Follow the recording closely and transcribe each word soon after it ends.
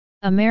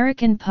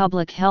American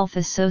Public Health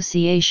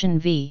Association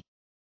v.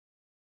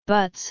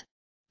 Butz,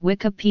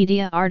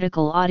 Wikipedia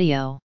article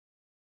audio.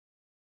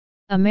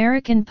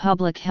 American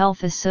Public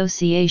Health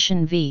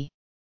Association v.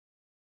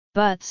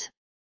 Butz,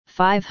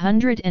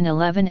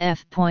 511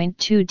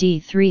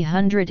 F.2d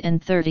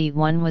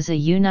 331 was a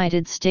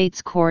United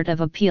States Court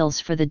of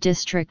Appeals for the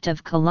District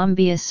of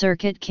Columbia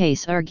Circuit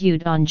case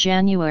argued on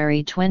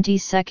January 22,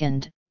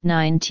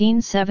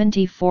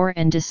 1974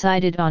 and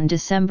decided on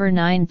December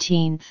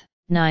 19,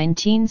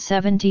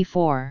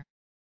 1974.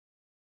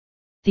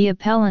 The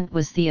appellant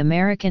was the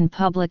American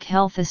Public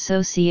Health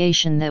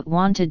Association that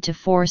wanted to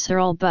force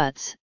Earl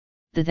Butz,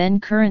 the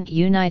then-current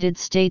United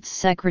States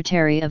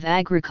Secretary of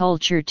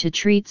Agriculture, to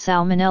treat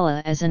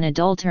salmonella as an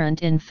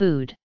adulterant in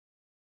food.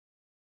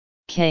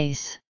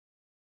 Case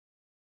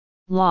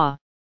Law.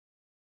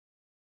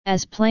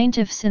 As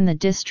plaintiffs in the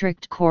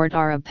district court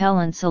are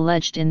appellants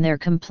alleged in their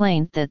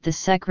complaint that the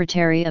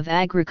Secretary of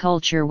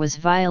Agriculture was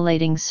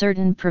violating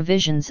certain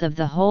provisions of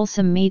the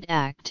Wholesome Meat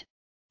Act,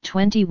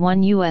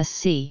 21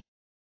 U.S.C.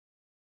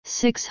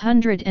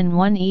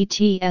 601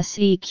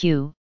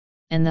 ETSEQ,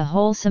 and the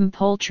Wholesome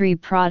Poultry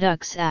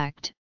Products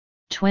Act,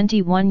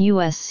 21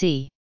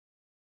 U.S.C.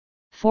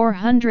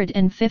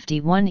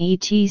 451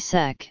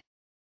 ET-Sec.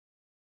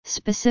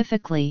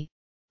 Specifically,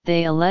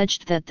 they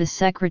alleged that the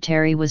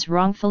Secretary was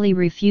wrongfully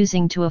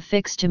refusing to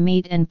affix to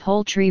meat and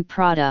poultry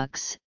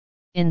products,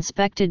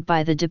 inspected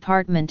by the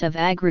Department of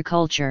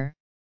Agriculture,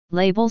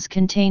 labels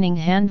containing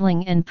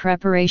handling and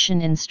preparation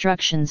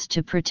instructions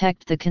to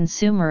protect the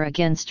consumer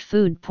against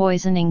food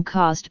poisoning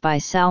caused by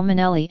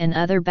salmonella and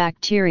other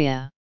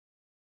bacteria.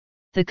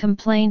 The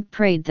complaint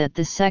prayed that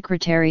the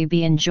Secretary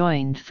be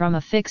enjoined from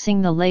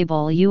affixing the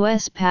label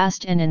U.S.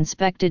 passed and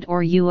inspected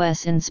or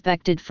U.S.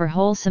 inspected for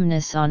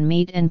wholesomeness on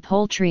meat and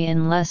poultry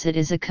unless it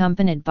is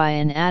accompanied by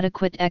an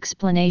adequate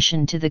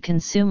explanation to the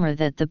consumer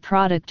that the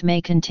product may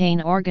contain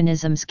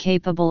organisms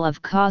capable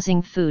of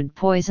causing food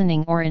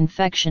poisoning or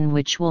infection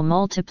which will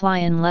multiply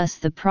unless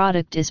the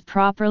product is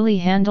properly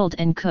handled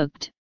and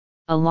cooked,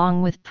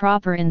 along with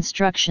proper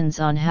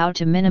instructions on how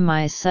to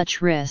minimize such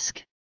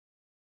risk.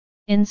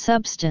 In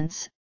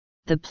substance,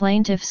 the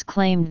plaintiffs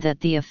claimed that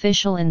the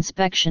official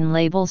inspection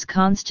labels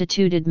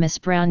constituted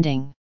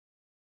misbranding.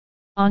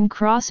 On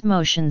cross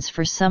motions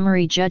for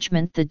summary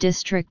judgment, the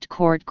district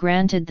court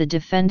granted the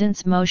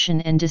defendant's motion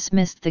and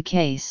dismissed the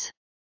case.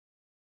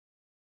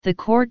 The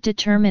court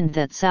determined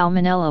that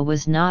salmonella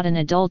was not an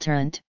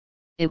adulterant,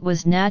 it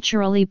was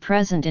naturally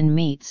present in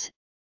meats,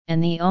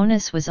 and the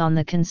onus was on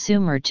the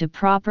consumer to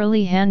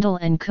properly handle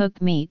and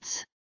cook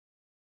meats.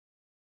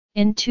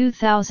 In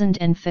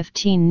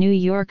 2015, New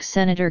York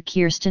Senator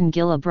Kirsten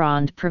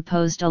Gillibrand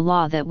proposed a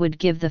law that would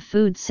give the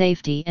Food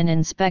Safety and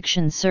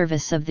Inspection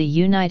Service of the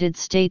United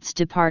States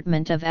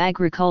Department of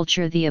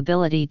Agriculture the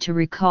ability to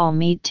recall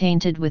meat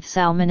tainted with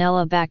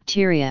salmonella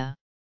bacteria.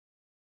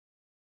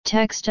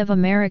 Text of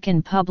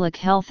American Public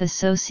Health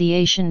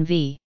Association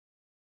v.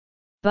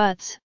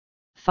 Butz,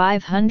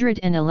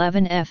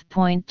 511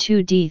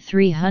 F.2d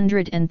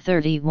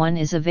 331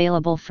 is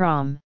available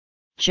from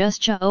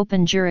Justia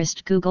Open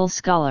Jurist Google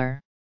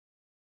Scholar.